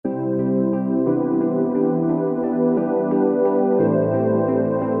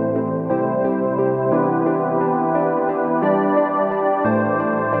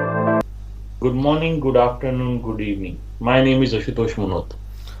Good morning, good afternoon, good evening. My name is Ashutosh Munot.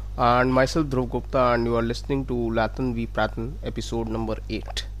 And myself Dhruv Gupta, and you are listening to Latan v Pratan, episode number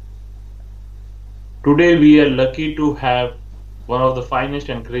 8. Today we are lucky to have one of the finest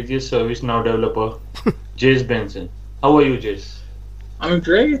and craziest ServiceNow developer, Jace Benson. How are you, Jace? I'm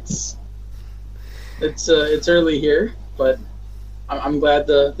great. It's early here, but I'm glad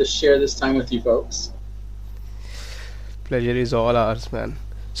to share this time with you folks. Pleasure is all ours, man.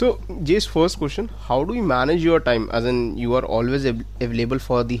 So, Jay's first question: how do you manage your time? As in, you are always available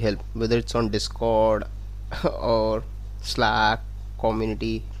for the help, whether it's on Discord or Slack,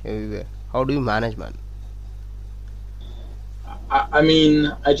 community, everywhere. How do you manage, man?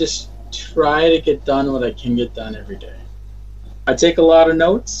 I just try to get done what I can get done every day. I take a lot of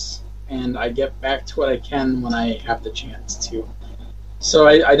notes, and I get back to what I can when I have the chance to. So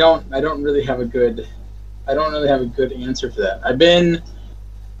I don't really have a good answer for that.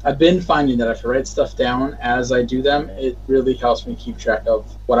 I've been finding that if I write stuff down as I do them, it really helps me keep track of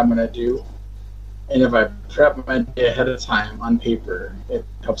what I'm gonna do. And if I prep my day ahead of time on paper, it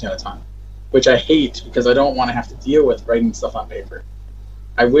helps me out a ton. Which I hate because I don't want to have to deal with writing stuff on paper.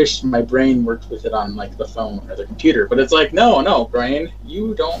 I wish my brain worked with it on like the phone or the computer, but it's like, no, brain,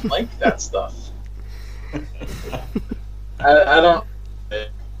 you don't like that stuff. I don't.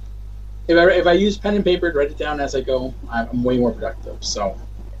 If I use pen and paper to write it down as I go, I'm way more productive. So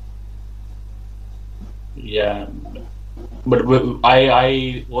Yeah, but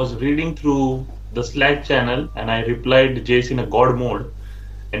I was reading through the Slack channel and I replied Jace in a God mode,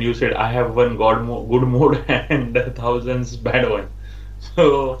 and you said I have one good mode and thousands bad one.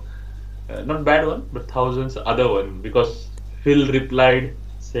 So not bad one, but thousands other one because Phil replied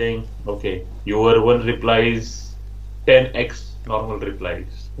saying, "Okay, your one reply is 10x normal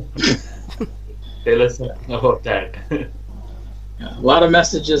replies." Tell us something about that. yeah, a lot of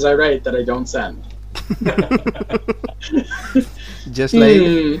messages I write that I don't send. Just like,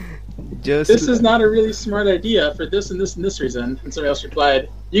 Hmm, just this is not a really smart idea for this and this and this reason. And somebody else replied,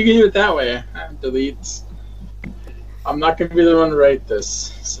 "You can do it that way." Delete. I'm not going to be the one to write this.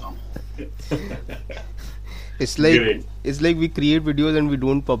 So it's like Great. it's like we create videos and we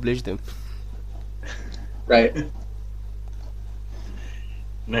don't publish them. right.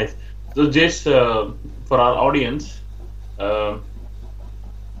 Nice. So, just for our audience, uh,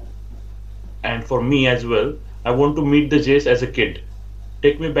 and for me as well, I want to meet the Jace as a kid.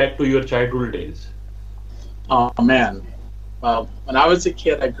 Take me back to your childhood days. Oh man. Well, when I was a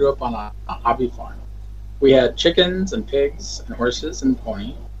kid, I grew up on a hobby farm. We had chickens and pigs and horses and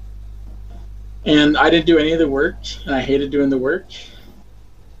pony. And I didn't do any of the work, and I hated doing the work.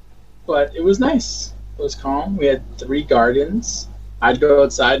 But it was nice. It was calm. We had 3 gardens. I'd go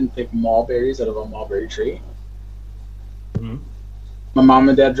outside and pick mulberries out of a mulberry tree. Hmm. My mom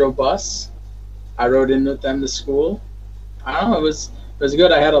and dad drove bus. I rode in with them to school. I don't know. It was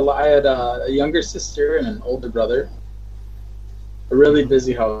good. I had a younger sister and an older brother. A really Hmm.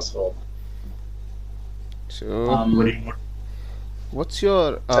 busy household. So, Um, Very good. what's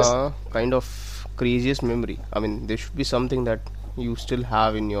your just kind of craziest memory? I mean, there should be something that you still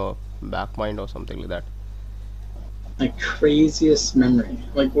have in your back mind or something like that. my craziest memory.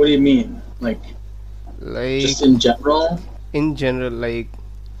 Like, what do you mean? Like, Like, just in general? in general, like,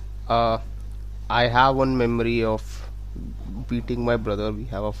 uh, I have one memory of beating my brother. We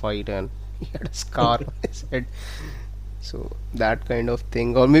have a fight and he had a scar on his head. So that kind of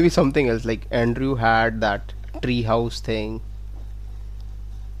thing, or maybe something else. Like Andrew had that treehouse thing.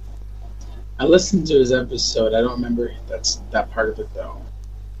 I listened to his episode. I don't remember that part of it though.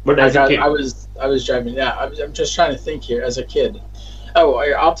 But I as a got. kid, I was driving. Yeah, I'm just trying to think here. As a kid,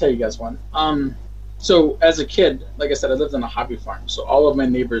 I'll tell you guys one. So as a kid, like I said, I lived on a hobby farm, so all of my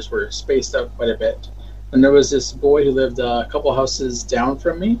neighbors were spaced out quite a bit. And there was this boy who lived a couple houses down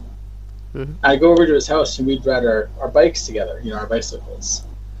from me. Hmm. I'd go over to his house and we'd ride our bikes together, our bicycles.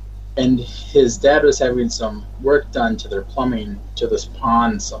 And his dad was having some work done to their plumbing to this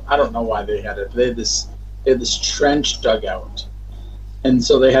pond. So I don't know why they had it. But they had this trench dug out, and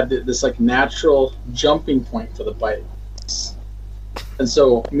so they had this like natural jumping point for the bikes. And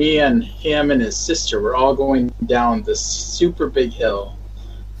so me and him and his sister were all going down this super big hill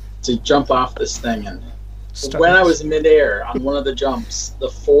to jump off this thing. And when I Stunts. was midair on one of the jumps, the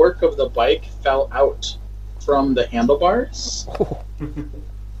fork of the bike fell out from the handlebars. Oh,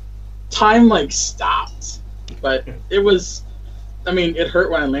 Time like stopped, but it was. I mean, it hurt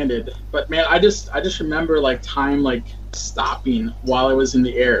when I landed, but man, I just remember like time like stopping while I was in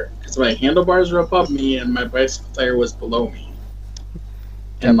the air because my handlebars were above me and my bicycle tire was below me,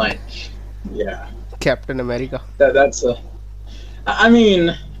 and Cap- like, yeah, Captain America. that's a I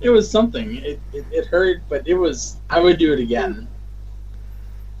mean, it was something. It hurt, but it was. I would do it again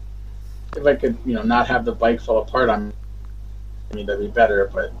if I could, not have the bike fall apart on me. That'd be better.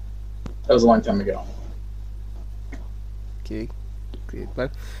 But that was a long time ago. Okay, great.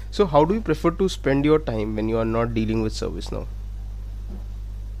 But so, how do you prefer to spend your time when you are not dealing with service now?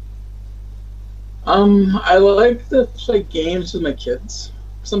 I like to play games with my kids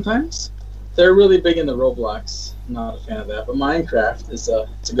sometimes. They're really big into Roblox. I'm not a fan of that, but Minecraft is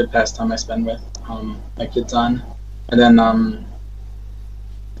it's a good pastime I spend with my kids on. And then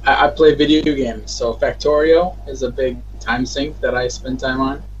I play video games. So Factorio is a big time sink that I spend time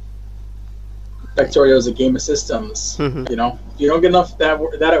on. Factorio is a game of systems. Mhm. If you don't get enough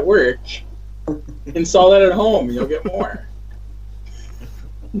that at work, install that at home. You'll get more.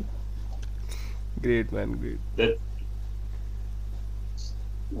 Great, man, great. That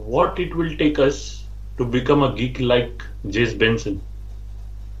what it will take us to become a geek like Jace Benson.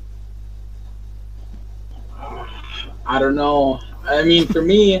 I don't know. I mean, for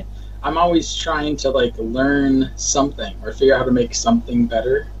me, I'm always trying to learn something or figure out how to make something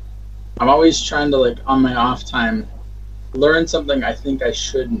better. I'm always trying to on my off time learn something I think I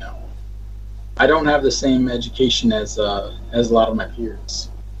should know. I don't have the same education as a lot of my peers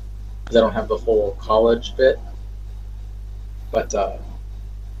because I don't have the full college bit. But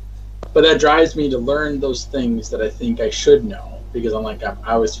that drives me to learn those things that I think I should know because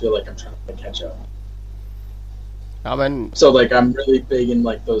I always feel like I'm trying to catch up. I mean, So I'm really big in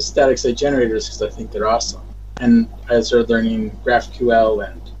those static site generators because I think they're awesome. And I started learning GraphQL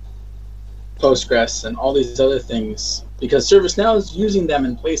and Postgres and all these other things because ServiceNow is using them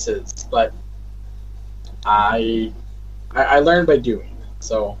in places, but I learned by doing.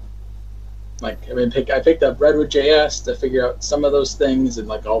 So I picked up Redwood.js to figure out some of those things,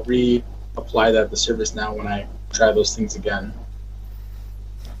 and I'll reapply that to ServiceNow when I try those things again.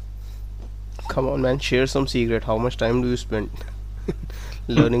 come on, man, share some secret. How much time do you spend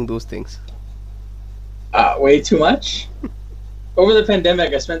learning those things? Way too much. Over the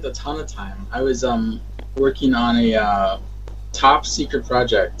pandemic, I spent a ton of time. I was working on a top secret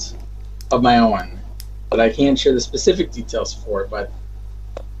project of my own that I can't share the specific details for, but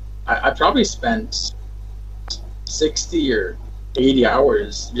I probably spent 60 or 80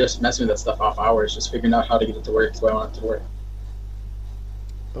 hours just messing with that stuff off hours, just figuring out how to get it to work the way I want it to work.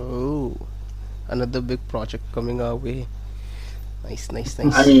 Oh, another big project coming our way. Nice, nice,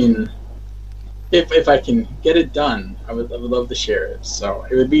 nice. I mean, if I can get it done, I would love to share it. So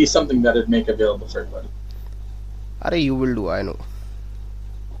it would be something that I'd make available for everybody. Are you will do, I know.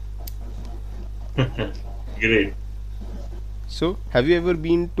 Great. So, have you ever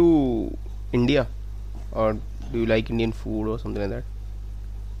been to India, or do you like Indian food or something like that?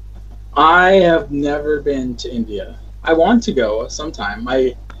 I have never been to India. I want to go sometime.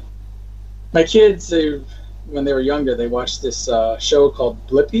 My kids, when they were younger, they watched this show called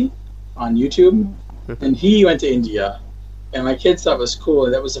Blippi on YouTube, and he went to India, and my kids thought it was cool.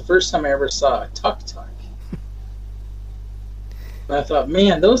 That was the first time I ever saw a tuk-tuk. And I thought,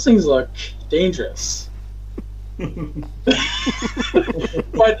 man, those things look dangerous. But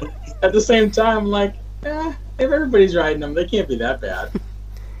at the same time, if everybody's riding them, they can't be that bad.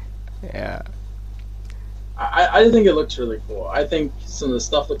 Yeah. I think it looks really cool. I think some of the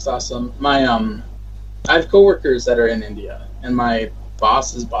stuff looks awesome. I have coworkers that are in India, and my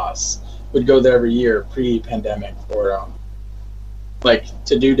boss's boss would go there every year pre-pandemic for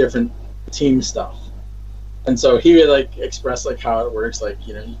to do different team stuff. And so he would express how it works.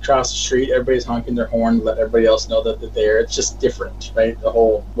 You cross the street, everybody's honking their horn, let everybody else know that they're there. It's just different, right? The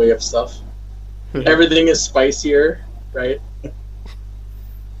whole way of stuff. Everything is spicier, right?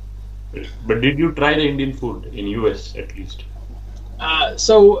 But did you try the Indian food in US at least?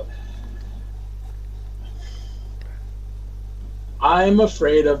 So I'm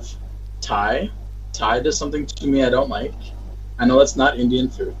afraid of Thai. Thai does something to me I don't like. I know it's not Indian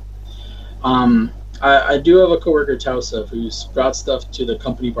food. I do have a coworker, Tausif, who's brought stuff to the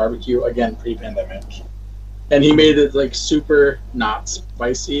company barbecue, again, pre-pandemic. And he made it super not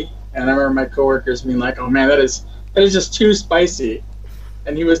spicy. And I remember my coworkers being like, oh man, that is just too spicy.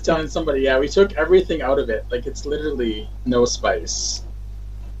 And he was telling somebody, yeah, we took everything out of it. It's literally no spice.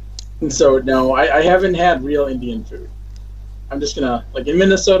 And so, no, I haven't had real Indian food. I'm just gonna, in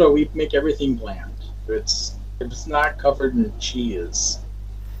Minnesota, we make everything bland. If it's not covered in cheese,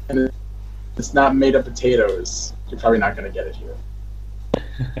 and it's not made of potatoes, you're probably not gonna get it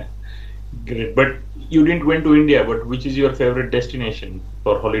here. Great. But you didn't went to India, but which is your favorite destination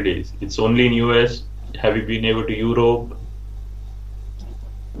for holidays? It's only in US. Have you been able to Europe?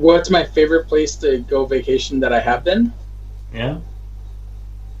 What's my favorite place to go vacation that I have been? Yeah.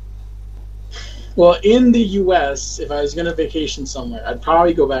 Well, in the U.S., if I was going to vacation somewhere, I'd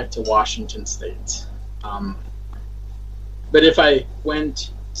probably go back to Washington State. Um, but if I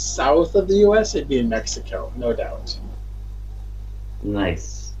went south of the U.S., it'd be in Mexico, no doubt.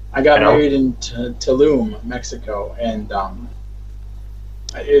 Nice. I got And out, married in Tulum, Mexico, and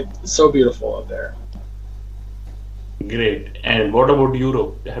it's so beautiful up there. great. And what about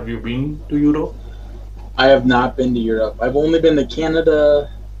Europe? Have you been to Europe? I have not been to Europe. I've only been to Canada,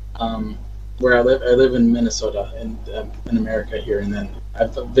 where I live. I live in Minnesota, in America here, and then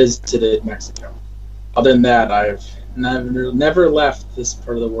I've visited Mexico. Other than that, I've never left this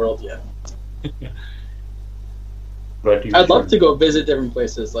part of the world yet. But you I'd love to should. go visit different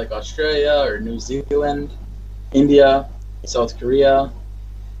places like Australia or New Zealand, India, South Korea.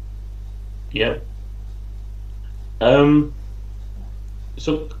 Yep. Um,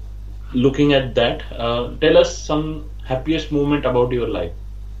 so looking at that, tell us some happiest moment about your life.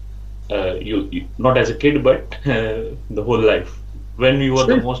 You not as a kid, but the whole life. When you were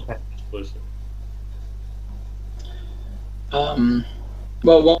the Sure. most happiest person. Um,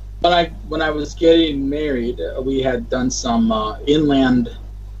 well, when I was getting married, we had done some inland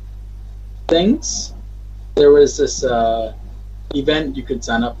things. There was this event you could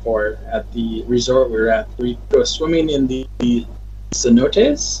sign up for at the resort we were at. We go swimming in the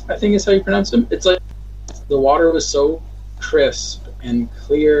cenotes, I think is how you pronounce them. It's like the water was so crisp and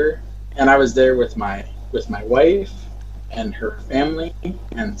clear, and I was there with my wife and her family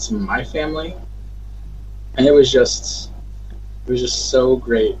and some of my family, and it was just so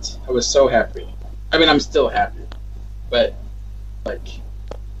great. I was so happy. I mean, I'm still happy, but like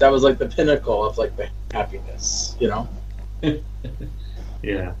that was like the pinnacle of like the happiness, you know.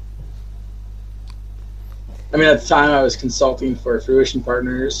 Yeah, I mean, at the time I was consulting for Fruition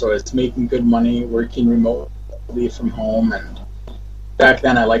Partners, so I was making good money, working remotely from home, and back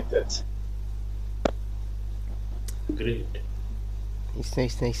then I liked it. great. Nice,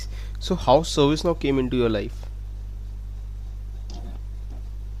 nice, nice. So how ServiceNow came into your life?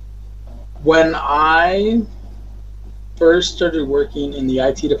 When I first started working in the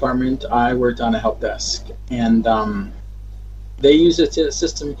IT department, I worked on a help desk, and they used a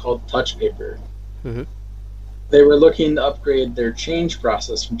system called TouchPaper. Mm-hmm. They were looking to upgrade their change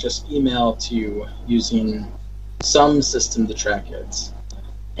process from just email to using some system to track it.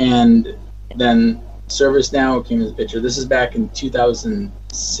 And then ServiceNow came into the picture. This is back in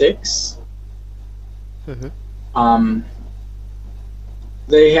 2006. Mm-hmm. Um,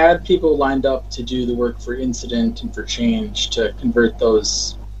 they had people lined up to do the work for incident and for change to convert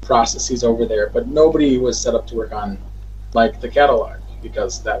those processes over there, but nobody was set up to work on like the catalog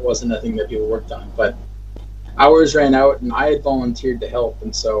because that wasn't a thing that people worked on. But hours ran out and I had volunteered to help,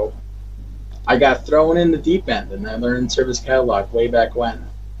 and so I got thrown in the deep end and I learned Service Catalog way back when.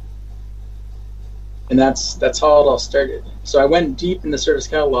 And that's how it all started. So I went deep into Service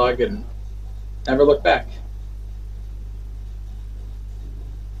Catalog and never looked back.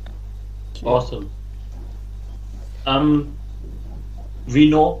 Okay. Awesome. Um, we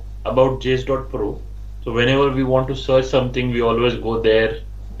know about Jace.pro. So whenever we want to search something, we always go there.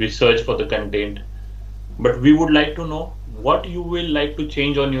 We search for the content. But we would like to know what you will like to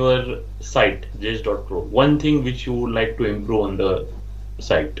change on your site, Jace.pro. One thing which you would like to improve on the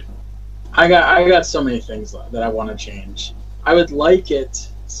site. I got so many things that I want to change. I would like it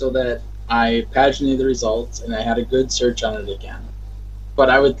so that I paginated the results and I had a good search on it again. But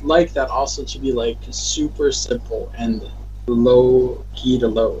I would like that also to be like super simple and low key to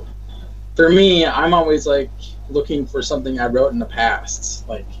load. For me, I'm always like looking for something I wrote in the past.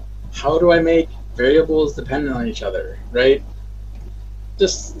 Like, how do I make variables dependent on each other, right?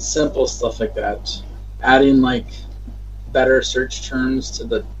 Just simple stuff like that. Adding like better search terms to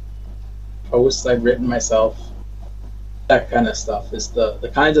the posts I've written myself. That kind of stuff is the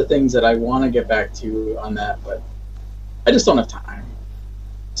kinds of things that I want to get back to on that, but I just don't have time.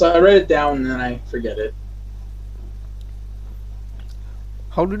 So I write it down and then I forget it.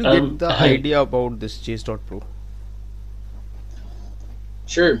 How did you get the Hi. idea about this Chase.pro?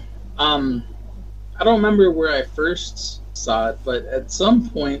 Sure. I don't remember where I first saw it, but at some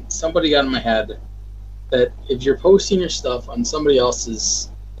point somebody got in my head that if you're posting your stuff on somebody else's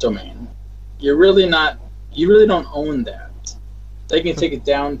domain, you really don't own that. They can take it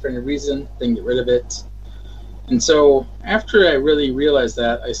down for any reason, they can get rid of it. And so after I really realized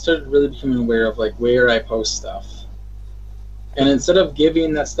that, I started really becoming aware of like where I post stuff. And instead of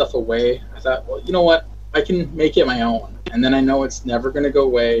giving that stuff away, I thought, well, you know what? I can make it my own. And then I know it's never going to go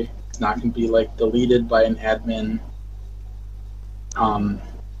away. It's not going to be like deleted by an admin.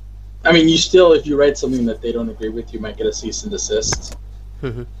 I mean, you still, if you write something that they don't agree with, you might get a cease and desist.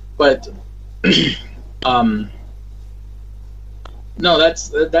 Mm-hmm. But um, no,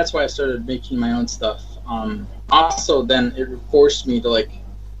 that's why I started making my own stuff. Also, then it forced me to like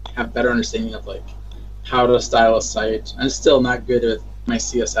have better understanding of like how to style a site. I'm still not good with my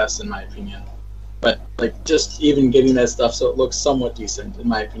CSS in my opinion, but like just even getting that stuff so it looks somewhat decent in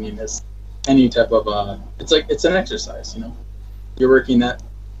my opinion is any type of it's an exercise. You're working that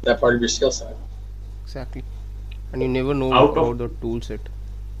part of your skill set. Exactly. And you never know Out about of the tool set.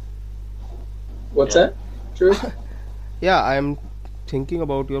 What's yeah, that? True. Yeah, I'm thinking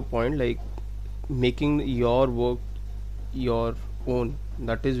about your point, like making your work your own.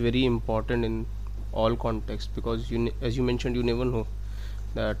 That is very important in all contexts, because as you mentioned, you never know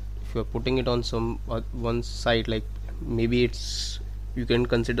that if you're putting it on some one site, like maybe it's, you can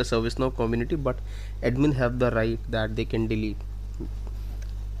consider ServiceNow community, but admin have the right that they can delete.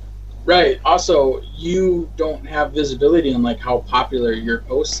 Right. Also, you don't have visibility on like how popular your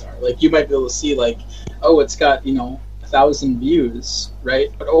posts are. Like you might be able to see like, oh, it's got 1,000 views, right?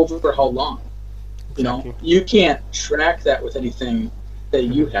 But over how long? Exactly. You can't track that with anything that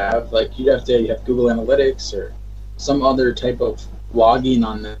you have. Like you have Google Analytics or some other type of logging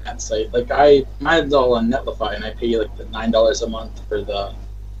on that site. Like mine's all on Netlify, and I pay like the $9 a month for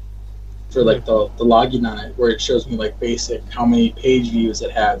like the logging on it, where it shows me like basic how many page views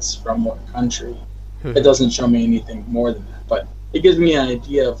it has from what country. It doesn't show me anything more than that, but it gives me an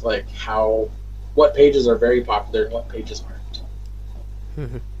idea of like what pages are very popular and what pages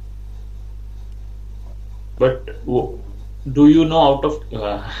aren't. but do you know, out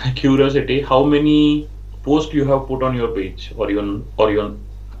of curiosity, how many posts you have put on your page or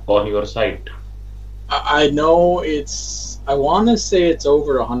on your site? I know I want to say it's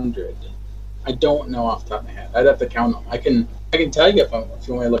over 100. I don't know off the top of my head. I'd have to count them. I can tell you if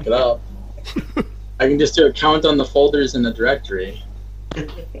you want to look it up. I can just do a count on the folders in the directory.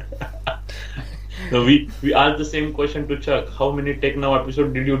 So we asked the same question to Chuck. How many Tech Now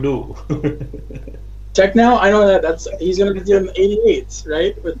episode did you do? Tech Now, I know that he's going to be doing 88,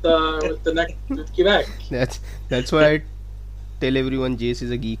 right? With the next with Quebec. That's why I tell everyone Jace is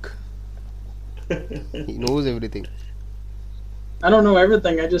a geek. He knows everything. I don't know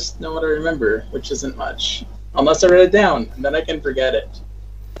everything. I just know what I remember, which isn't much, unless I write it down, and then I can forget it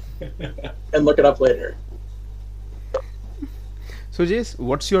and look it up later. So Jace,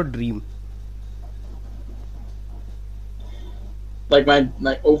 what's your dream? Like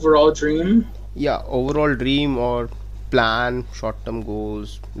my overall dream. Yeah, overall dream or plan, short-term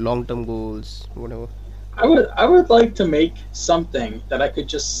goals, long-term goals, whatever. I would like to make something that I could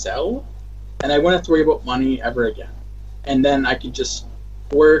just sell, and I wouldn't have to worry about money ever again. And then I could just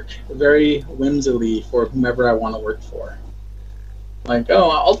work very whimsily for whomever I want to work for. Like, oh,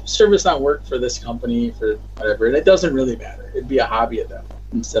 I'll service not work for this company for whatever, and it doesn't really matter. It'd be a hobby of them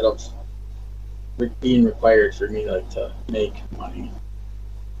instead of being required for me to make money.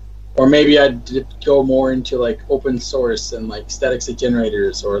 Or maybe I'd go more into like open source and like static site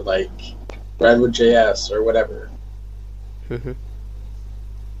generators or like Redwood.js or whatever.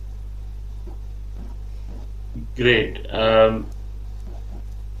 Great.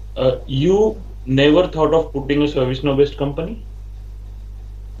 You never thought of putting a ServiceNow based company?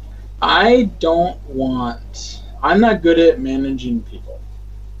 I'm not good at managing people.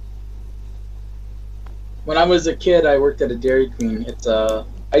 When I was a kid, I worked at a Dairy Queen. It's a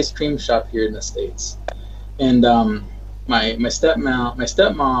ice cream shop here in the States. And my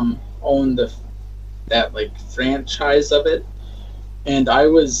stepmom owned that like franchise of it, and I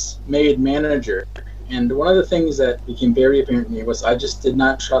was made manager. And one of the things that became very apparent to me was I just did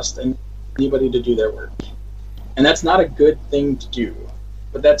not trust anybody to do their work. And that's not a good thing to do.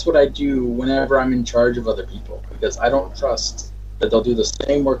 But that's what I do whenever I'm in charge of other people, because I don't trust that they'll do the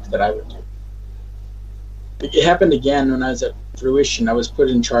same work that I would do. It happened again when I was at Fruition. I was put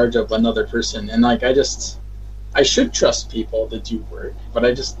in charge of another person, and like I should trust people to do work, but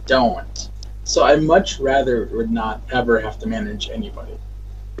I just don't. So I much rather would not ever have to manage anybody.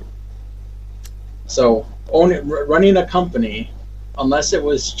 So running a company, unless it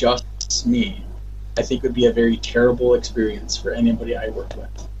was just me, I think would be a very terrible experience for anybody I work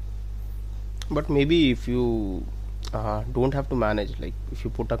with. But maybe if you don't have to manage, like if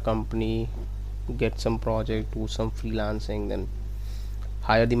you put a company, get some project, do some freelancing, then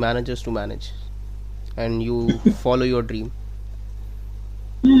hire the managers to manage, and you follow your dream.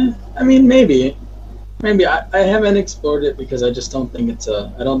 Yeah, I mean maybe I haven't explored it because I just don't think it's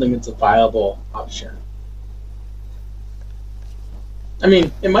a viable option. I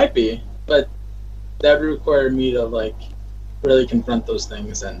mean, it might be, but that would require me to like really confront those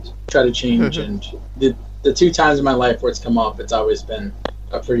things and try to change. And the 2 times in my life where it's come up, it's always been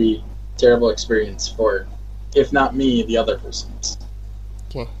a pretty terrible experience for, if not me, the other persons.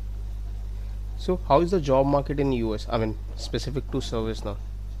 Okay. So how is the job market in US? I mean, specific to service now.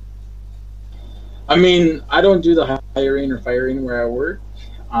 I mean, I don't do the hiring or firing where I work.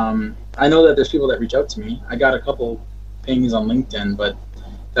 I know that there's people that reach out to me. I got a couple pings on LinkedIn, but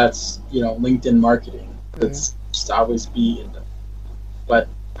that's LinkedIn marketing. That's just always be. But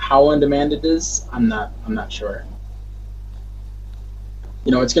how in demand it is, I'm not sure.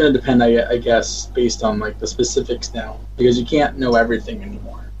 It's going to depend, I guess, based on like the specifics now, because you can't know everything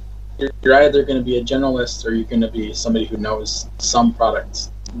anymore. You're either going to be a generalist or you're going to be somebody who knows some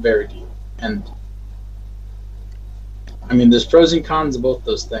products very deep. And I mean, there's pros and cons of both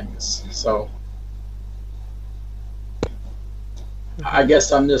those things. So I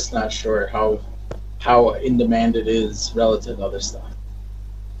guess I'm just not sure how in demand it is relative to other stuff.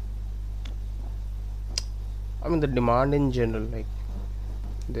 I mean, the demand in general, like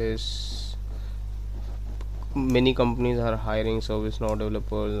there's many companies are hiring ServiceNow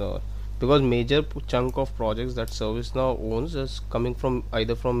developers, or because major chunk of projects that ServiceNow owns is coming from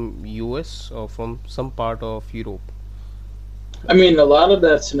either from US or from some part of Europe. I mean, a lot of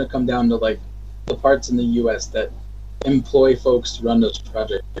that's going to come down to like the parts in the U.S. that employ folks to run those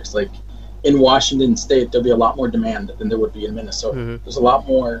projects. Like in Washington State, there'll be a lot more demand than there would be in Minnesota. There's a lot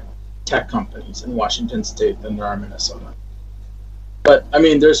more tech companies in Washington State than there are in Minnesota. But I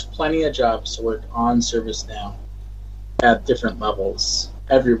mean, there's plenty of jobs to work on ServiceNow at different levels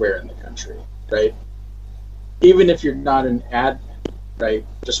everywhere in the country, right? Even if you're not an admin, right,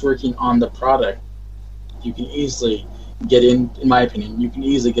 just working on the product, you can easily get in my opinion, you can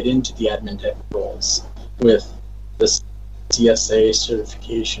easily get into the admin type of roles with the CSA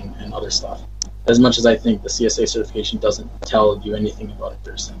certification and other stuff. As much as I think the CSA certification doesn't tell you anything about a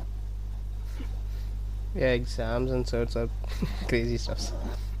person. Yeah, exams and certs are crazy stuff.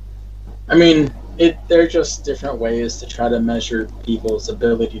 I mean, they're just different ways to try to measure people's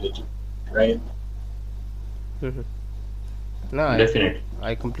ability to do it, right? No, Definitely.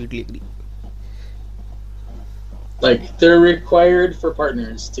 I completely agree. Like, they're required for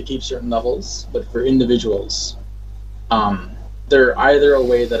partners to keep certain levels, but for individuals, they're either a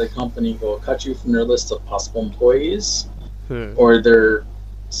way that a company will cut you from their list of possible employees, or they're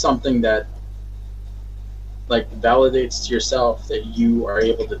something that like validates to yourself that you are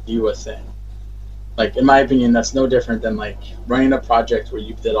able to do a thing. Like, in my opinion, that's no different than like running a project where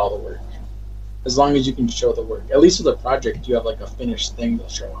you did all the work. As long as you can show the work. At least with a project, you have like a finished thing to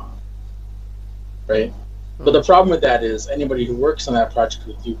show off, right? But the problem with that is anybody who works on that project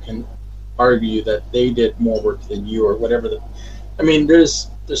with you can argue that they did more work than you or whatever. I mean,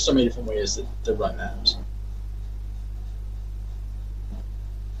 there's so many different ways to run that.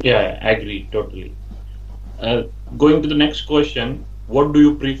 Yeah, I agree totally. Going to the next question, what do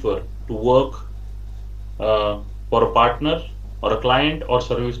you prefer to work for a partner or a client or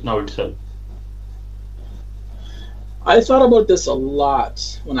ServiceNow itself? I thought about this a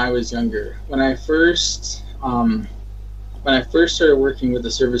lot when I was younger. When I first started working with the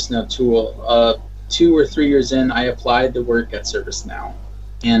ServiceNow tool, 2 or 3 years in, I applied to work at ServiceNow,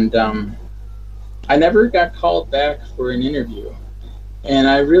 and I never got called back for an interview. And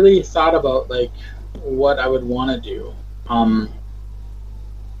I really thought about like what I would want to do.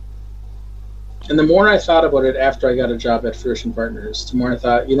 And the more I thought about it after I got a job at Fruition Partners, the more I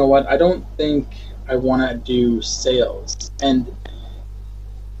thought, you know what, I don't think I want to do sales. And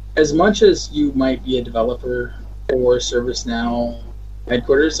as much as you might be a developer for ServiceNow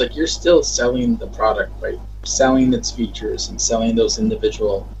headquarters, like you're still selling the product, right? Selling its features and selling those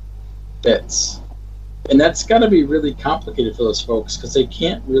individual bits. And that's got to be really complicated for those folks because they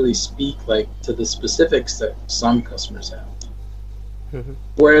can't really speak like to the specifics that some customers have.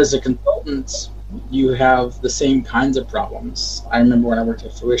 Whereas a consultant, you have the same kinds of problems. I remember when I worked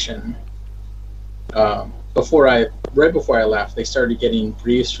at Fruition, right before I left, they started getting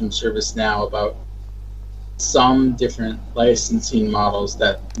briefs from ServiceNow about some different licensing models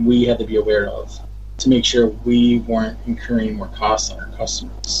that we had to be aware of to make sure we weren't incurring more costs on our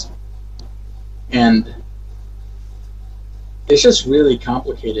customers. And it's just really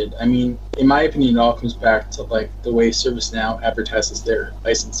complicated. I mean, in my opinion, it all comes back to like the way ServiceNow advertises their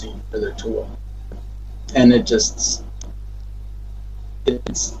licensing for their tool, and it's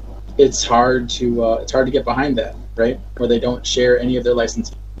hard to get behind that, right? Where they don't share any of their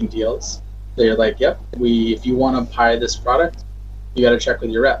licensing deals. They're like, yep, if you want to buy this product, you got to check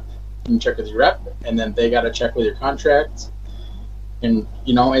with your rep. You check with your rep, and then they got to check with your contract. And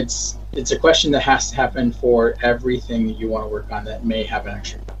it's a question that has to happen for everything that you want to work on that may have an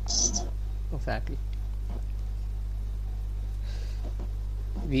extra cost. Exactly.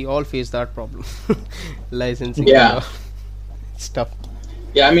 We all face that problem. Licensing Yeah, stuff.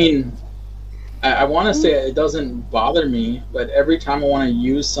 yeah. I mean, I want to say it doesn't bother me, but every time I want to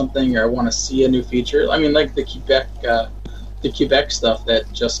use something or I want to see a new feature, I mean, like the Quebec stuff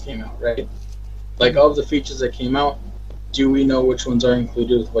that just came out, right? Like of the features that came out, do we know which ones are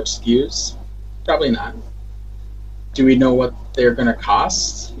included with which SKUs? Probably not. Do we know what they're going to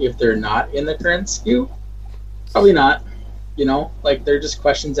cost if they're not in the current SKU? Probably not. You know, like they're just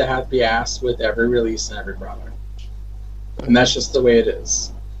questions that have to be asked with every release and every product, and that's just the way it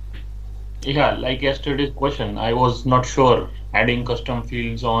is. Yeah, like yesterday's question, I was not sure adding custom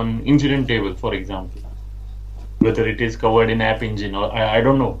fields on incident table, for example, whether it is covered in App Engine or I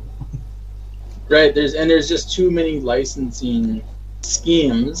don't know. Right? There's just too many licensing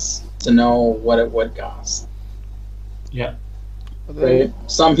schemes to know what it would cost. Yeah. Right?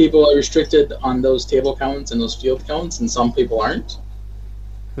 Some people are restricted on those table counts and those field counts, and some people aren't.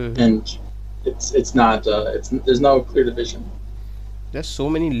 And it's not there's no clear division. There's so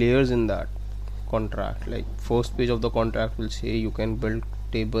many layers in that contract. Like first page of the contract will say you can build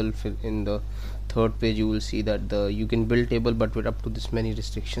table. In the third page you will see that you can build table but with up to this many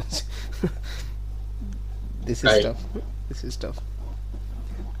restrictions. This is Right. tough. This is tough.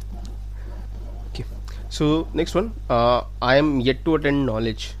 Okay. So next one. I am yet to attend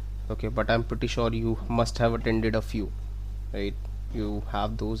knowledge. Okay, but I'm pretty sure you must have attended a few, right? You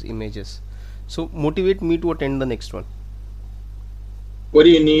have those images. So motivate me to attend the next one. What do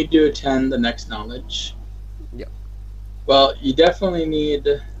you need to attend the next knowledge? Yeah. Well, you definitely need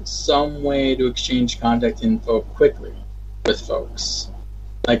some way to exchange contact info quickly with folks.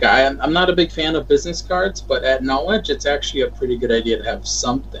 Like I'm not a big fan of business cards, but at Knowledge, it's actually a pretty good idea to have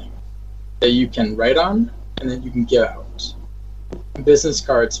something that you can write on and that you can give out. Business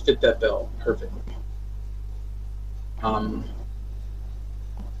cards fit that bill perfectly.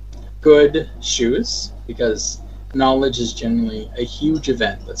 Good shoes, because Knowledge is generally a huge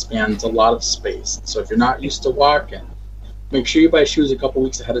event that spans a lot of space. So if you're not used to walking, make sure you buy shoes a couple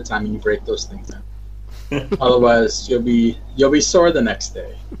weeks ahead of time and you break those things in. Otherwise, you'll be sore the next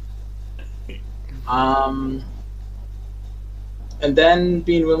day. And then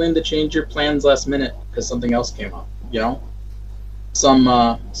being willing to change your plans last minute because something else came up. You know, some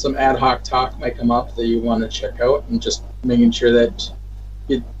ad hoc talk might come up that you want to check out, and just making sure that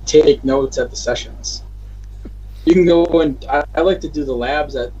you take notes at the sessions. You can go and I like to do the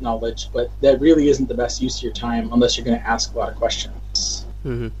labs at Knowledge, but that really isn't the best use of your time unless you're going to ask a lot of questions.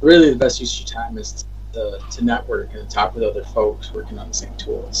 Really, the best use of your time is to network and talk with other folks working on the same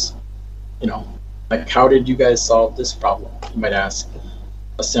tools. You know, like how did you guys solve this problem? You might ask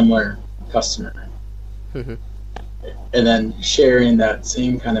a similar customer, and then sharing that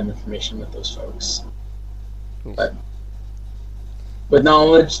same kind of information with those folks. But with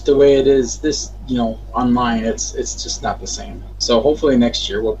Knowledge, the way it is, this, you know, online, it's just not the same. So hopefully next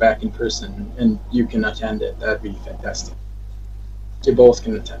year we're back in person and you can attend it. That'd be fantastic. You both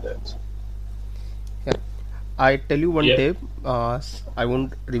can attend it. Yeah. I tell you one Yeah. tip. I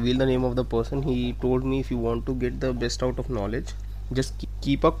won't reveal the name of the person. He told me if you want to get the best out of Knowledge, just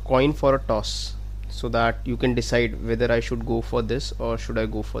keep a coin for a toss, so that you can decide whether I should go for this or should I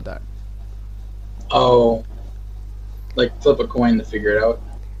go for that. Oh, like flip a coin to figure it out.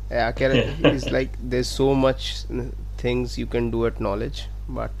 Yeah, it's like there's so much things you can do at Knowledge,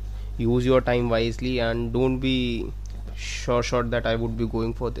 but use your time wisely and don't be sure that I would be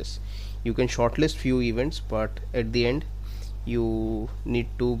going for this. You can shortlist few events, but at the end you need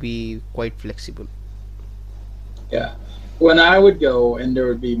to be quite flexible. Yeah. When I would go, and there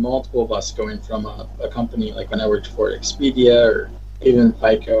would be multiple of us going from a company, like when I worked for Expedia or even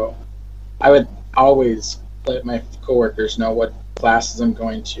FICO, I would always let my coworkers know what classes I'm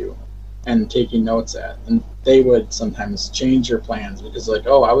going to and taking notes at. And they would sometimes change their plans because, like,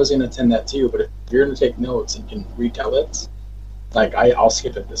 oh, I was going to attend that too, but if you're going to take notes and can retell it, like, I'll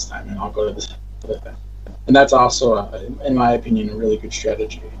skip it this time and I'll go to this other thing. And that's also, in my opinion, a really good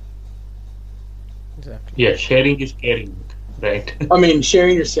strategy. Exactly. Yeah, sharing is caring, right? I mean,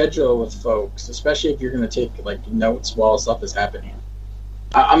 sharing your schedule with folks, especially if you're going to take, like, notes while stuff is happening.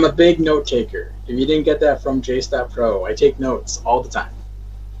 I'm a big note taker. If you didn't get that from JSTOP I take notes all the time.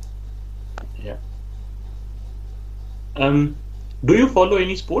 Yeah. Do you follow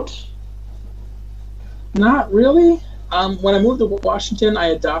any sports? Not really. When I moved to Washington, I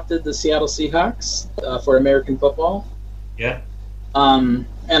adopted the Seattle Seahawks for American football. Yeah. And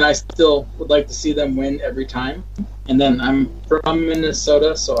I still would like to see them win every time. And then I'm from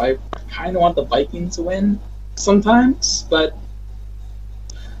Minnesota, so I kind of want the Vikings to win sometimes, but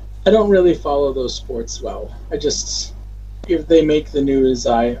I don't really follow those sports well. if they make the news,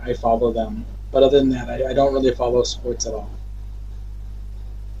 I follow them. But other than that, I don't really follow sports at all.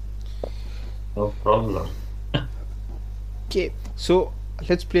 No problem. Okay, so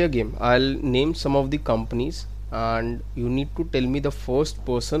let's play a game. I'll name some of the companies, and you need to tell me the first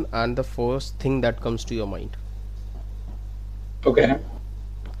person and the first thing that comes to your mind. Okay.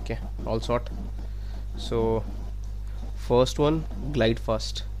 Okay, all sort. So, first one, Glide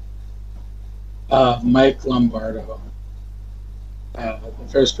Fast. Mike Lombardo. The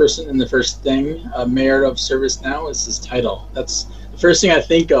first person and the first thing, Mayor of ServiceNow is his title. That's the first thing I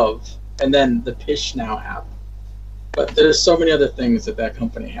think of, and then the Pish Now app. But there's so many other things that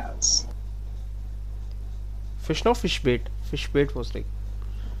company has. Fish now, fish bait. Fish bait was like,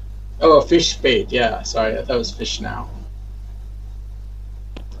 Oh, Fish Bait. Yeah, sorry, I thought it was Fish Now.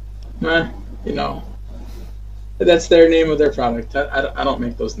 You know, that's their name of their product. I don't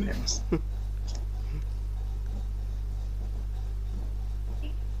make those names.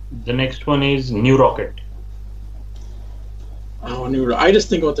 The next one is New Rocket. Oh, I just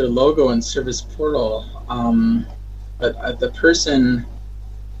think about their logo and service portal. But the person,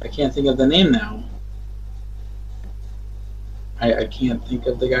 I can't think of the name now. I can't think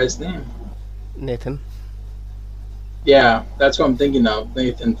of the guy's name. Nathan. Yeah, that's what I'm thinking of,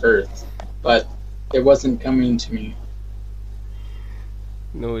 Nathan Firth. But it wasn't coming to me.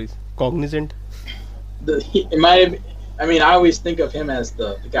 No worries. Cognizant. It might have. I mean, I always think of him as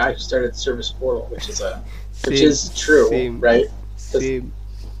the guy who started Service Portal, which is true, same, right? Same.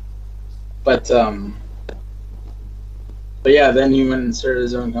 But yeah, then he went and started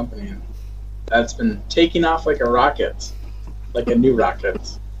his own company, and that's been taking off like a rocket, like a new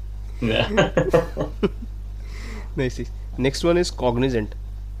rocket. Yeah. Nice. Next one is Cognizant.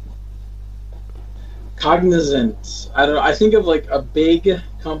 Cognizant. I don't know. I think of like a big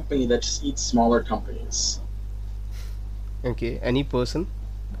company that just eats smaller companies. Okay, any person?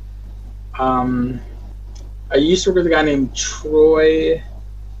 I used to work with a guy named Troy.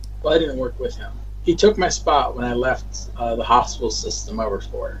 Well, I didn't work with him. He took my spot when I left the hospital system I worked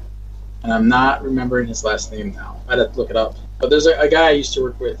for. And I'm not remembering his last name now. I'd have to look it up. But there's a guy I used to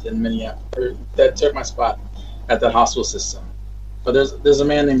work with in Minneapolis that took my spot at that hospital system. But there's a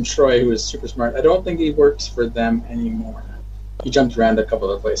man named Troy who is super smart. I don't think he works for them anymore. He jumped around a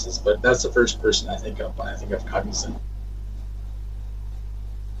couple of places, but that's the first person I think of when I think of Cognizant.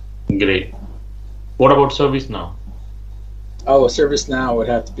 Great. What about ServiceNow? Oh, ServiceNow would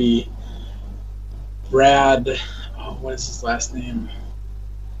have to be Brad. Oh, what is his last name?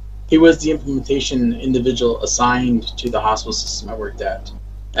 He was the implementation individual assigned to the hospital system I worked at.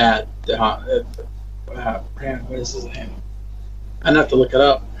 Brad, what is his name? I'd have to look it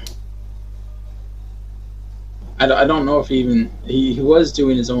up. I don't know if he was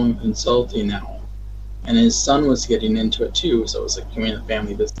doing his own consulting now, and his son was getting into it too, so it was like becoming a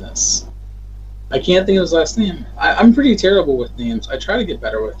family business. I can't think of his last name. I'm pretty terrible with names. I try to get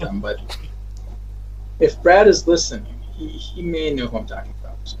better with them, but if Brad is listening, he may know who I'm talking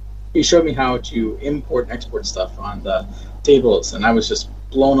about. He showed me how to import and export stuff on the tables, and I was just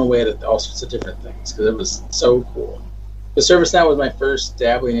blown away at all sorts of different things because it was so cool. The ServiceNow was my first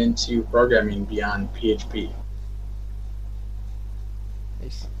dabbling into programming beyond PHP.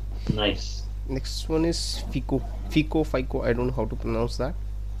 Nice. Nice. Next one is FICO. FICO. I don't know how to pronounce that.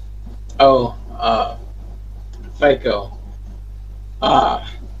 Oh, FICO.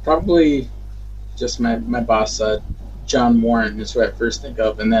 Probably just my boss, John Warren, is who I first think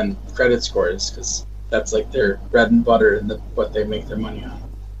of, and then credit scores, because that's like their bread and butter and what they make their money on.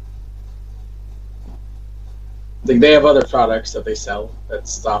 Like they have other products that they sell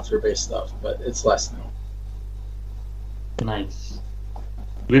that's software-based stuff, but it's less now. Nice.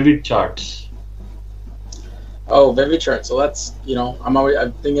 Vivid Charts. Oh, ViviChart. So that's,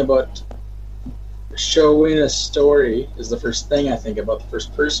 I'm thinking about showing a story is the first thing I think about. The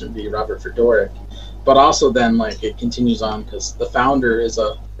first person would be Robert Fedoruk. But also then, like, it continues on because the founder is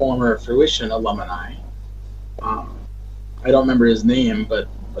a former Fruition alumni. I don't remember his name, but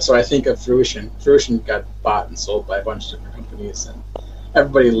so I think of Fruition. Fruition got bought and sold by a bunch of different companies, and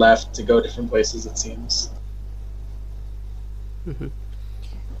everybody left to go different places, it seems.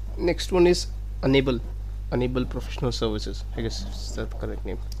 Next one is Enable Professional Services. I guess is that the correct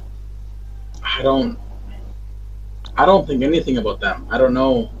name? I don't think anything about them. I don't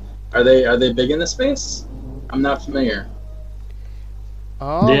know. Are they big in the space? I'm not familiar. They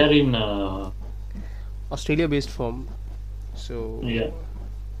are in Australia-based firm. So yeah.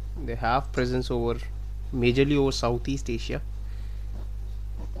 they have presence majorly over Southeast Asia.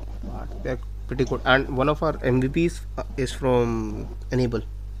 But they're pretty good. And one of our MVPs is from Enable.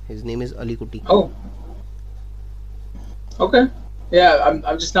 His name is Ali Kuti. Oh, Okay. Yeah,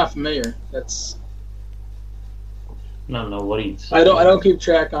 I'm just not familiar. That's No worries. I don't keep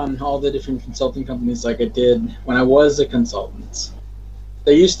track on all the different consulting companies like I did when I was a consultant.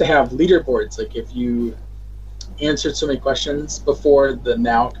 They used to have leaderboards, like if you answered so many questions before the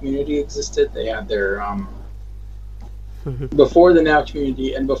Now community existed, they had their before the Now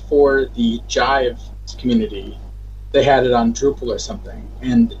community and before the Jive community, they had it on Drupal or something.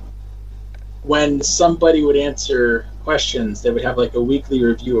 And when somebody would answer questions, they would have like a weekly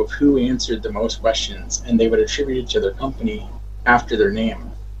review of who answered the most questions, and they would attribute it to their company after their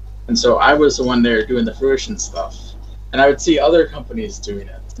name. And so I was the one there doing the fruition stuff, and I would see other companies doing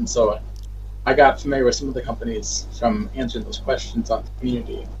it. And so I got familiar with some of the companies from answering those questions on the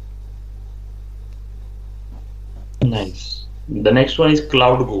community. Nice. The next one is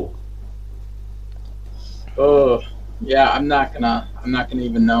CloudGo. Oh, yeah, I'm not gonna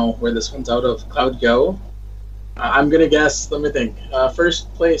even know where this one's out of. CloudGo. I'm gonna guess. Let me think. First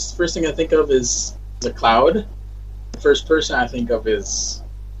thing I think of is the cloud. The first person I think of is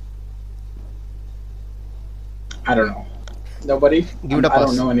I don't know. Nobody. Give it a pass. I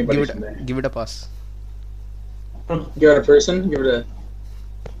don't know anybody from there. Give it a pass. Give it a person. Give it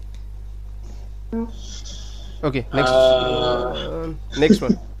a. Okay, next. Next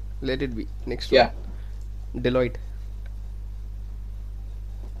one. Let it be. Next one. Yeah. Deloitte.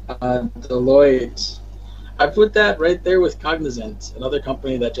 Deloitte. I put that right there with Cognizant, another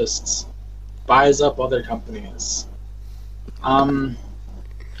company that just buys up other companies. I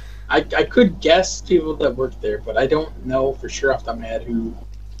could guess people that work there, but I don't know for sure off the top of my head who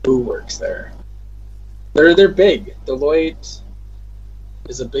works there. They're big. Deloitte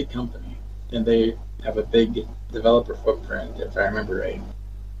is a big company, and they have a big developer footprint, if I remember right.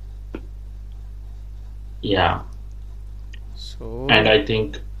 Yeah. So. And I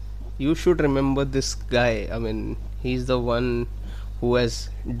think you should remember this guy. I mean, he's the one who has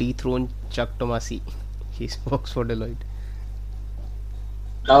dethroned Chuck Tomasi. He works for Deloitte.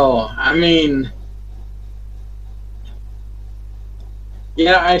 Oh, I mean,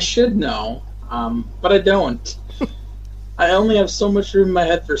 yeah, I should know, but I don't. I only have so much room in my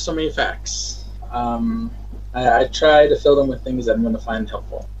head for so many facts. I try to fill them with things that I'm going to find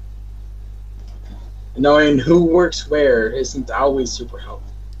helpful. Knowing who works where isn't always super helpful.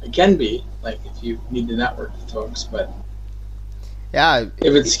 It can be, like if you need to network with folks, but yeah,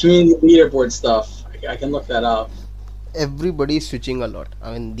 if it's community leaderboard stuff, I can look that up. Everybody is switching a lot.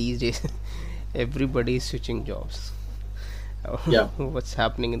 I mean, these days, everybody is switching jobs. Yeah, what's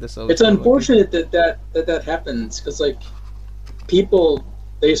happening in the service? It's unfortunate that happens because like people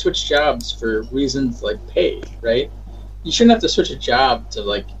they switch jobs for reasons like pay, right? You shouldn't have to switch a job to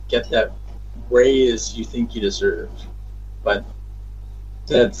like get that raise you think you deserve, but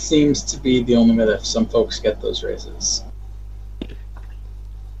that seems to be the only way that some folks get those raises.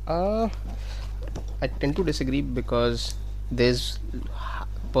 I tend to disagree because there's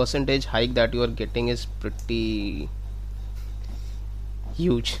percentage hike that you are getting is pretty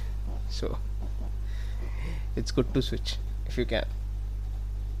huge, so it's good to switch if you can.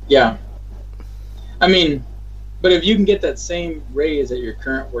 Yeah, I mean, but if you can get that same raise at your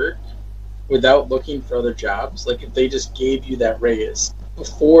current work without looking for other jobs, like if they just gave you that raise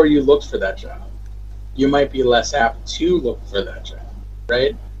before you looked for that job, you might be less apt to look for that job,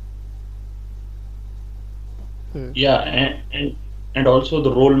 right? Yeah, and also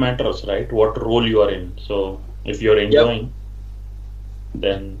the role matters, right? What role you are in. So if you're enjoying,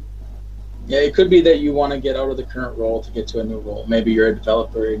 then yeah, it could be that you want to get out of the current role to get to a new role. Maybe you're a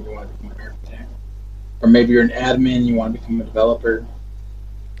developer and you want to become an architect, or maybe you're an admin and you want to become a developer.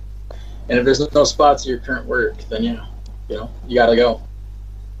 And if there's no spots at your current work, then yeah, you gotta go.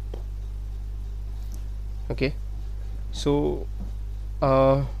 Okay, so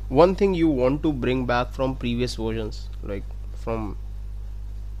one thing you want to bring back from previous versions, like from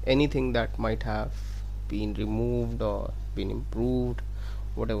anything that might have been removed or been improved,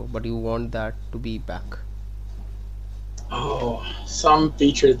 whatever, but you want that to be back. Oh, some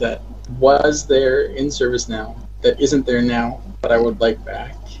feature that was there in ServiceNow that isn't there now, but I would like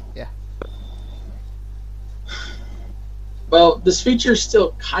back. Yeah. Well, this feature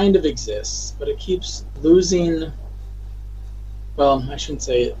still kind of exists, but it keeps losing. Well, I shouldn't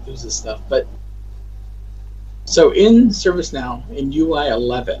say it loses stuff, but so in ServiceNow, in UI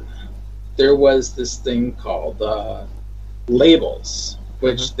 11, there was this thing called labels,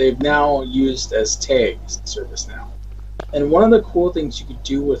 which they've now used as tags in ServiceNow. And one of the cool things you could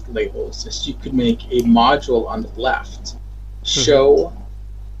do with labels is you could make a module on the left show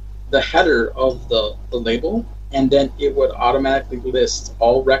the header of the label, and then it would automatically list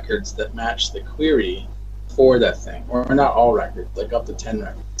all records that match the query for that thing, or not all records, like up to 10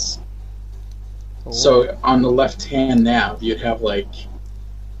 records. Oh. So on the left-hand nav, you'd have like,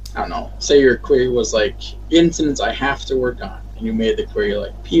 I don't know, say your query was like incidents I have to work on, and you made the query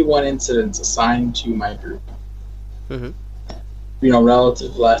like P1 incidents assigned to my group. Mhm.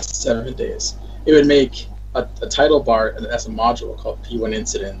 Relative last 7 days. It would make a title bar as a module called P1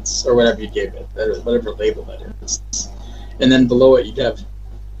 incidents, or whatever you gave it, whatever label that is. And then below it, you'd have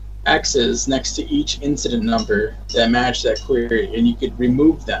X's next to each incident number that matched that query, and you could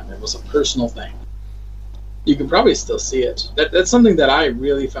remove them. It was a personal thing. You can probably still see it. That's something that I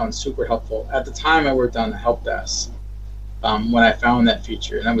really found super helpful. At the time, I worked on the help desk when I found that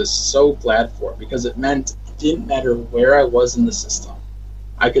feature, and I was so glad for it because it meant it didn't matter where I was in the system.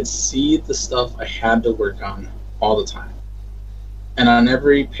 I could see the stuff I had to work on all the time. And on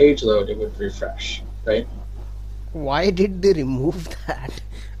every page load, it would refresh, right? Why did they remove that?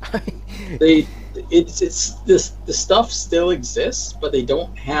 The stuff still exists, but they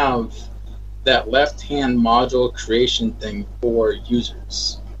don't have that left-hand module creation thing for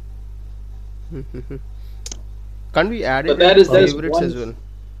users. Can't we add But it that in is favorites one- as well?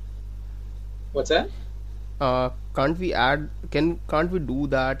 What's that? Can't we do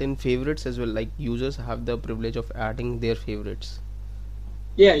that in favorites as well? Like users have the privilege of adding their favorites.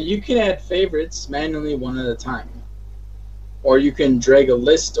 Yeah, you can add favorites manually one at a time. Or you can drag a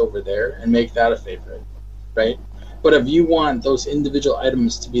list over there and make that a favorite, right? But if you want those individual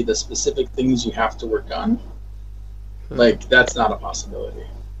items to be the specific things you have to work on, like that's not a possibility.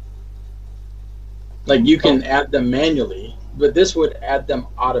 Like you can add them manually, but this would add them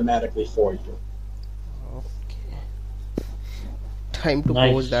automatically for you. Okay. Time to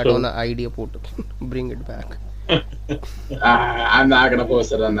Nice. post that So- on an idea portal. Bring it back. I'm not gonna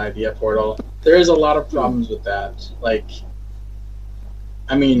post it on the idea portal. There is a lot of problems with that. Like,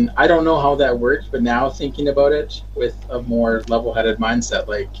 I mean, I don't know how that works, but now thinking about it with a more level-headed mindset,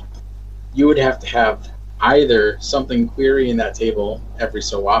 like, you would have to have either something query in that table every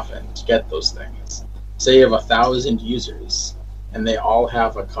so often to get those things. Say you have 1,000 users, and they all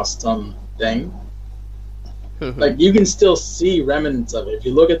have a custom thing. Like, you can still see remnants of it. If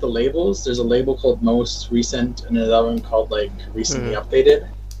you look at the labels, there's a label called most recent and another one called like recently updated.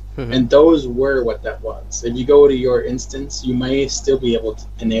 And those were what that was. If you go to your instance, you may still be able to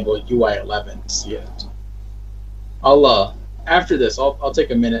enable UI 11 to see it. I'll after this, I'll take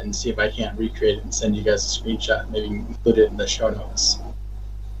a minute and see if I can't recreate it and send you guys a screenshot. Maybe include it in the show notes.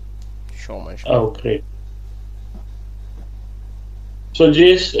 Show my show. Oh, great. So,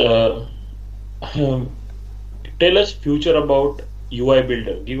 Jace, tell us future about UI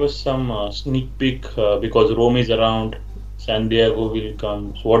Builder. Give us some sneak peek because Rome is around, San Diego will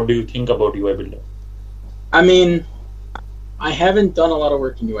come. So, what do you think about UI Builder? I mean, I haven't done a lot of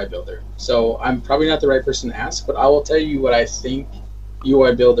work in UI Builder, so I'm probably not the right person to ask, but I will tell you what I think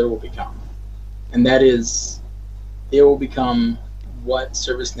UI Builder will become. And that is, it will become what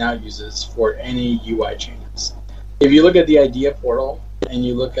ServiceNow uses for any UI changes. If you look at the idea portal and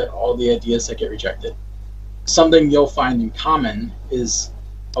you look at all the ideas that get rejected, something you'll find in common is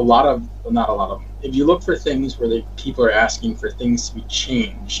not a lot of them. If you look for things where people are asking for things to be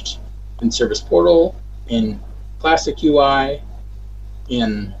changed in Service Portal, in Classic UI,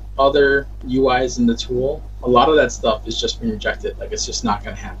 in other UIs in the tool, a lot of that stuff is just being rejected. Like, it's just not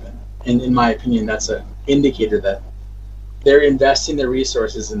going to happen. And in my opinion, that's an indicator that they're investing their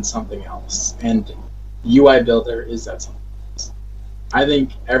resources in something else. And UI Builder is that something else. I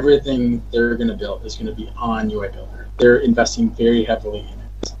think everything they're going to build is going to be on UI Builder. They're investing very heavily in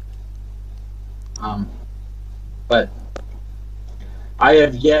it. But I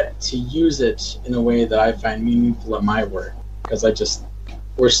have yet to use it in a way that I find meaningful in my work, because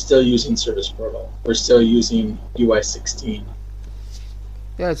we're still using Service Portal. We're still using UI 16.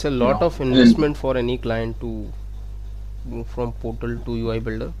 Yeah, it's a lot know, of investment for any client to move from portal to UI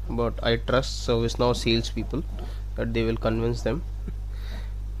Builder, but I trust ServiceNow salespeople that they will convince them.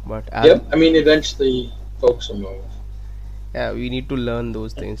 But Yep, I mean, eventually folks will move. yeah, we need to learn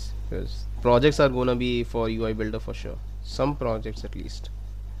those things because projects are gonna be for UI Builder for sure. Some projects at least.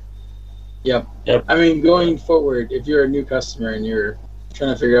 Yep. Yep. I mean, going forward, if you're a new customer and you're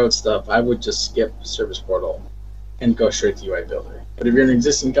trying to figure out stuff, I would just skip Service Portal and go straight to UI Builder. But if you're an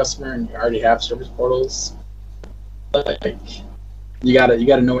existing customer and you already have Service Portals, like, you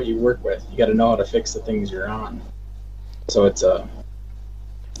gotta know what you work with. You gotta know how to fix the things you're on. So it's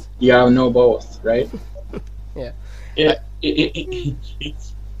you gotta know both, right? Yeah. Yeah,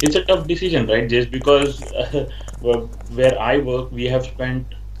 it's a tough decision, right? Just because where I work, we have spent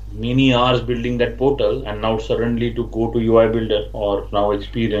many hours building that portal, and now suddenly to go to UI Builder or now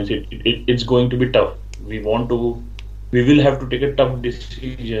Experience, it's going to be tough we want to, we will have to take a tough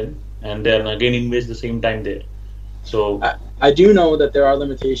decision and then again invest the same time there. So I do know that there are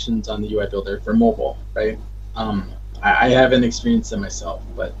limitations on the UI builder for mobile, right? I haven't experienced them myself,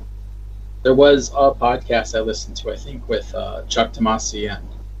 but there was a podcast I listened to, I think, with Chuck Tomasi and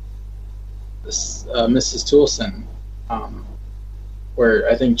this Mrs. Toulson, where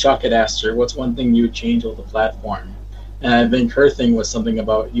I think Chuck had asked her, "What's one thing you would change with the platform?" And I think her thing was something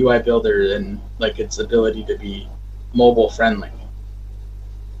about UI builder and like its ability to be mobile friendly.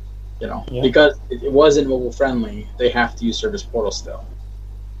 You know, yeah. because it wasn't mobile friendly, they have to use Service Portal still,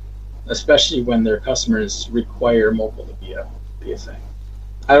 especially when their customers require mobile to be a thing.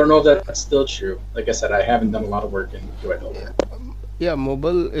 I don't know if that's still true. Like I said, I haven't done a lot of work in UI builder. Yeah,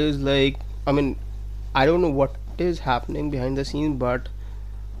 mobile is like, I mean, I don't know what is happening behind the scenes, but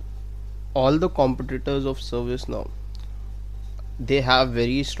all the competitors of ServiceNow, they have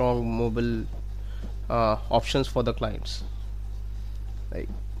very strong mobile options for the clients. Like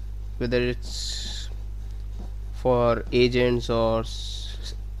whether it's for agents or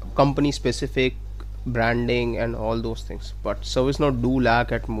company specific branding and all those things. But ServiceNow do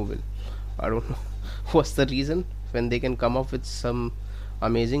lack at mobile. I don't know what's the reason when they can come up with some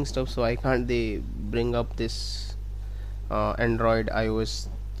amazing stuff. So why can't they bring up this Android, iOS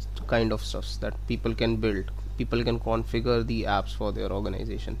kind of stuffs that people can build? People can configure the apps for their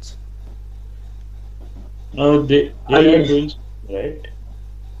organizations. They I are mean, doing right.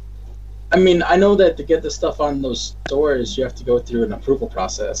 I know that to get the stuff on those stores, you have to go through an approval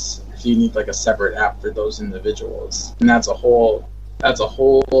process. If you need like a separate app for those individuals, and that's a whole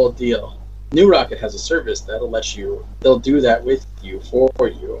deal. New Rocket has a service that'll let you. They'll do that with you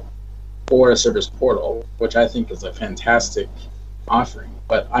for a service portal, which I think is a fantastic offering.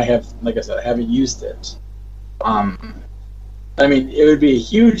 But I have, like I said, I haven't used it. I mean, it would be a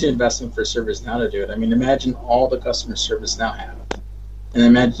huge investment for ServiceNow to do it. I mean, imagine all the customer ServiceNow have. And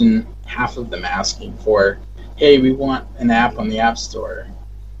imagine half of them asking for, hey, we want an app on the App Store,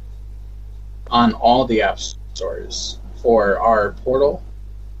 on all the app stores for our portal.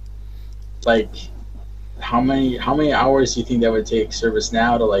 Like, how many hours do you think that would take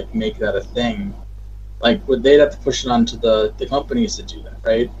ServiceNow to like make that a thing? Like, they'd have to push it onto the companies to do that,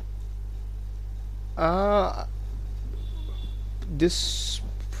 right? Uh, this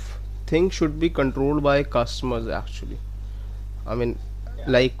thing should be controlled by customers actually. I mean,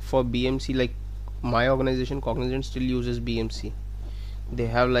 like for BMC, like my organization Cognizant still uses BMC. They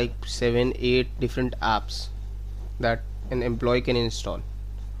have like 7 8 different apps that an employee can install,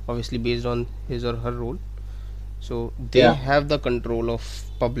 obviously based on his or her role. So they Yeah. have the control of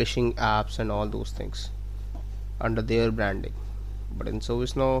publishing apps and all those things under their branding. But in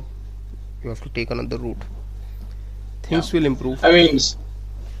ServiceNow, you have to take another route. Yeah. Things will improve. I mean,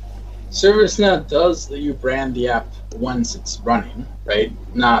 ServiceNow does let you brand the app once it's running, right?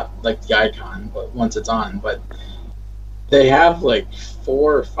 Not like the icon, but once it's on. But they have like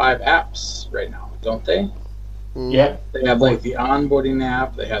 4 or 5 apps right now, don't they? Yeah. They have like the onboarding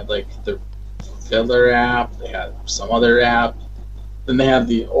app, they had like the filler app, they had some other app, then they have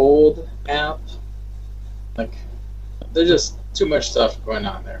the old app. Like, there's just too much stuff going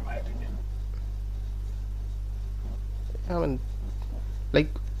on there, in my opinion. I mean, like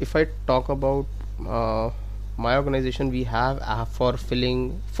if I talk about my organization, we have app for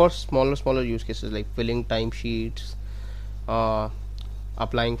filling for smaller use cases like filling timesheets, uh,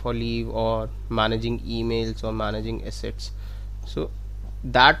 applying for leave, or managing emails or managing assets. So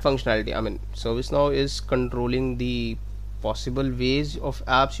that functionality, I mean, ServiceNow is controlling the possible ways of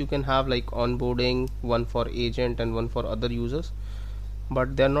apps you can have, like onboarding, one for agent and one for other users,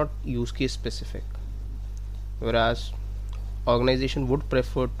 but they're not use case specific. Whereas organization would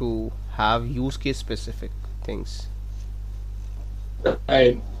prefer to have use case specific things.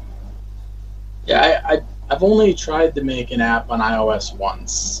 I Yeah, I've only tried to make an app on iOS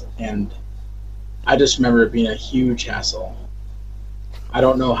once, and I just remember it being a huge hassle. I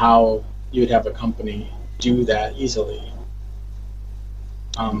don't know how you'd have a company do that easily.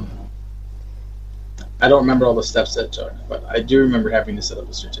 Um, I don't remember all the steps that took, but I do remember having to set up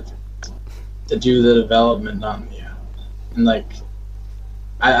a certificate to do the development on the app. And like,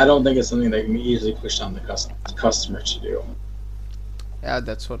 I don't think it's something that can be easily pushed on the customer to do. Yeah,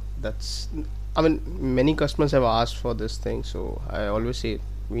 that's I mean, many customers have asked for this thing, so I always say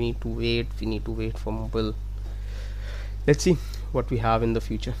we need to wait for mobile. Let's see what we have in the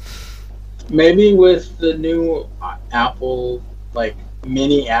future. Maybe with the new Apple like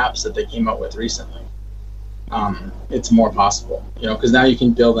mini apps that they came out with recently, it's more possible. Because now you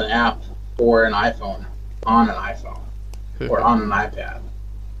can build an app for an iPhone on an iPhone or on an iPad.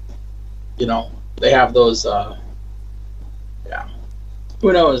 they have those. Yeah,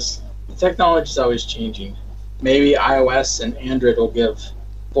 who knows? The technology is always changing. Maybe iOS and Android will give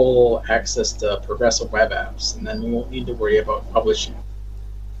full access to progressive web apps, and then we won't need to worry about publishing.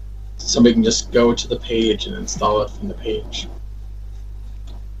 Somebody can just go to the page and install it from the page.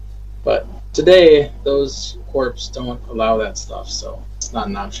 But today, those corps don't allow that stuff, so it's not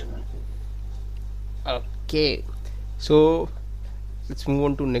an option. Okay, so let's move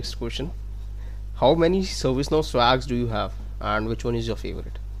on to next question. How many ServiceNow swags do you have, and which one is your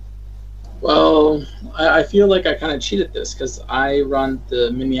favorite? Well, I feel like I kind of cheated this because I run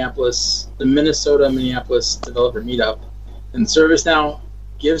the Minnesota Minneapolis developer meetup, and ServiceNow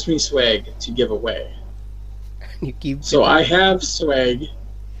gives me swag to give away. You keep So I have swag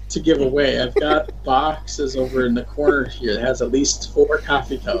to give away. I've got boxes over in the corner here that has at least 4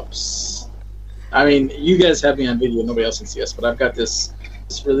 coffee cups. I mean, you guys have me on video, nobody else can see us, but I've got this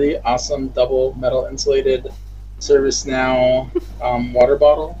really awesome double metal insulated ServiceNow water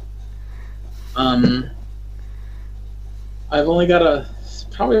bottle. I've only got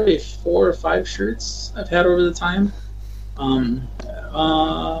probably 4 or 5 shirts I've had over the time. I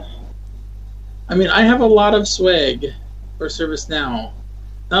mean, I have a lot of swag for ServiceNow.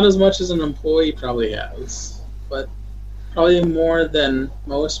 Not as much as an employee probably has, but probably more than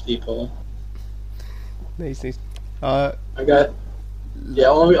most people. nice, nice. I've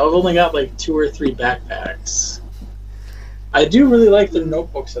only got like 2 or 3 backpacks. I do really like the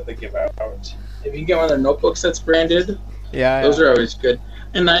notebooks that they give out. If you can get one of their notebooks that's branded, Yeah, those are always good.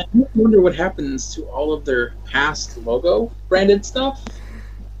 And I wonder what happens to all of their past logo branded stuff.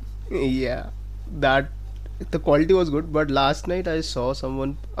 yeah. That the quality was good, but last night I saw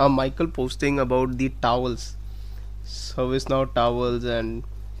someone, Michael, posting about the towels, ServiceNow towels, and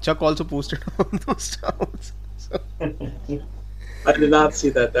Chuck also posted on those towels. So, I did not see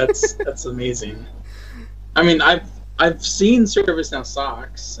that. That's amazing. I mean, I've seen ServiceNow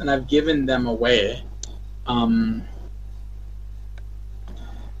socks and I've given them away.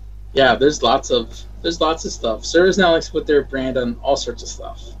 Yeah, there's lots of stuff. ServiceNow likes to put their brand on all sorts of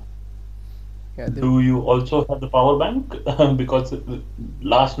stuff. yeah, Do you also have the power bank? Because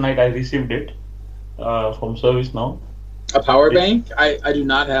last night I received it from ServiceNow. A power Yeah. bank? I do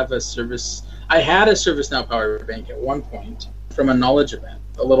not have a service. I had a ServiceNow power bank at one point from a knowledge event,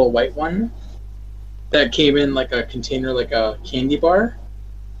 a little white one that came in like a container, like a candy bar.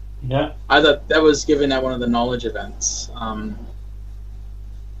 Yeah. I thought that was given at one of the knowledge events.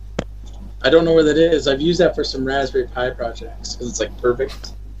 I don't know where that is. I've used that for some Raspberry Pi projects because it's like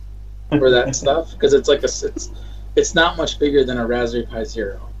perfect for that stuff. Because it's like it's not much bigger than a Raspberry Pi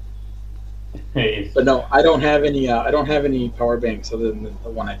Zero. Yes. But no, I don't have any. I don't have any power banks other than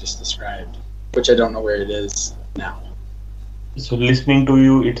the one I just described, which I don't know where it is now. So listening to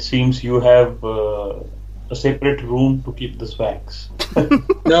you, it seems you have a separate room to keep the swags.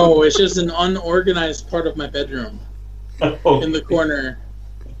 No, it's just an unorganized part of my bedroom Oh, in the corner.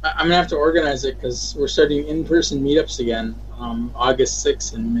 I'm gonna have to organize it because we're starting in-person meetups again, August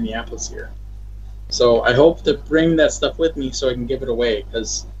 6th in Minneapolis here. So I hope to bring that stuff with me so I can give it away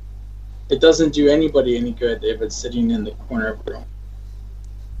because it doesn't do anybody any good if it's sitting in the corner of the room.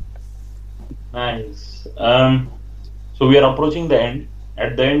 nice. So we are approaching the end.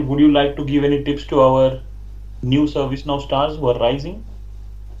 At the end, would you like to give any tips to our new ServiceNow stars who are rising?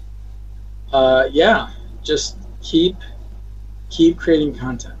 Yeah, just keep creating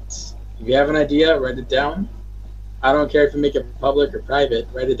content. If you have an idea, write it down. I don't care if you make it public or private,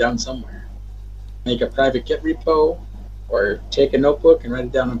 write it down somewhere. Make a private Git repo or take a notebook and write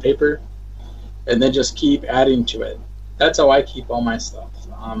it down on paper and then just keep adding to it. That's how I keep all my stuff.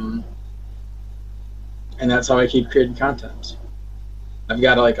 And that's how I keep creating content. I've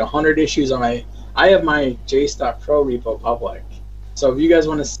got like 100 issues on I have my JStop.pro repo public. So if you guys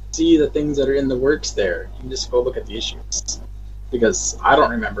want to see the things that are in the works there, you can just go look at the issues. Because I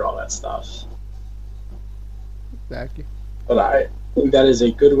don't remember all that stuff. exactly. But I think that is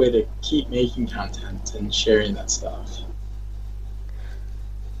a good way to keep making content and sharing that stuff.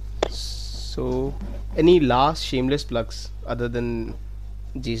 So, any last shameless plugs other than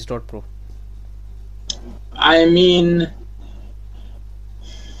Jace.pro? I mean,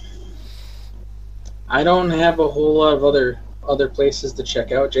 I don't have a whole lot of other places to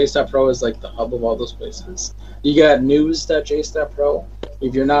check out. JStop.pro is like the hub of all those places. You got news.js.pro.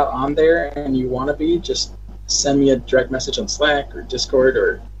 If you're not on there and you want to be, just send me a direct message on Slack or Discord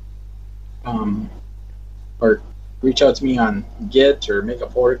or reach out to me on Git or make a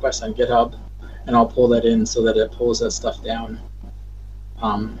pull request on GitHub, and I'll pull that in so that it pulls that stuff down.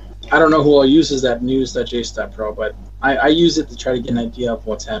 I don't know who all uses that news.js.pro, but I use it to try to get an idea of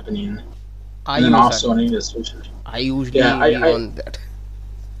what's happening. I and then use that. also on the Switch version. I usually Yeah, on that.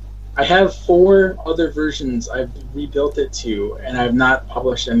 I have 4 other versions I've rebuilt it to, and I've not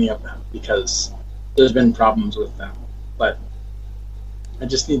published any of them because there's been problems with them. But I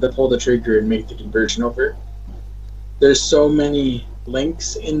just need to pull the trigger and make the conversion over. There's so many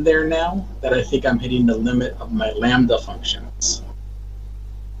links in there now that I think I'm hitting the limit of my Lambda functions.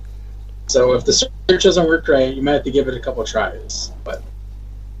 So if the search doesn't work right, you might have to give it a couple tries. But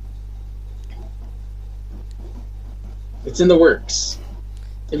it's in the works.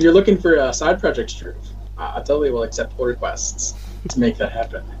 If you're looking for a side project, Drew, I totally will accept pull requests to make that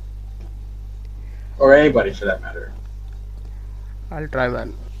happen. Or anybody for that matter. I'll try,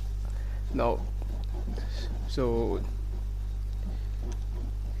 man. No. So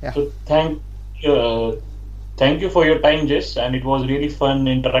yeah. So thank you for your time, Jess, and it was really fun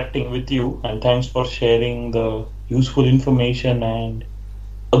interacting with you. And thanks for sharing the useful information and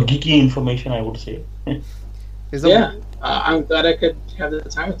a geeky information, I would say. Is the Yeah, I'm glad I could have the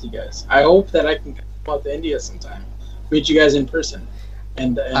time with you guys. I hope that I can come out to India sometime, meet you guys in person.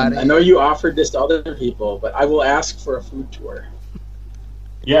 And I know you offered this to other people, but I will ask for a food tour.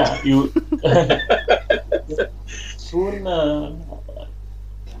 Yeah, you soon.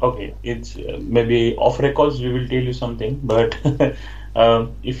 Okay, it's maybe off records. We will tell you something, but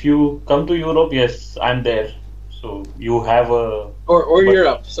if you come to Europe, yes, I'm there. So you have a Or but-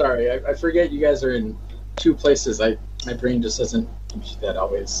 Europe. Sorry, I forget you guys are in 2 places. My brain just doesn't teach that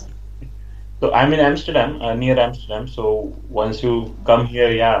always. So I'm in Amsterdam, near Amsterdam. So once you come here,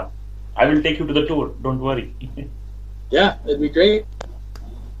 yeah, I will take you to the tour. Don't worry. Yeah, it'd be great.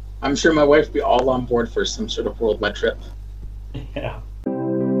 I'm sure my wife would be all on board for some sort of worldwide trip. Yeah.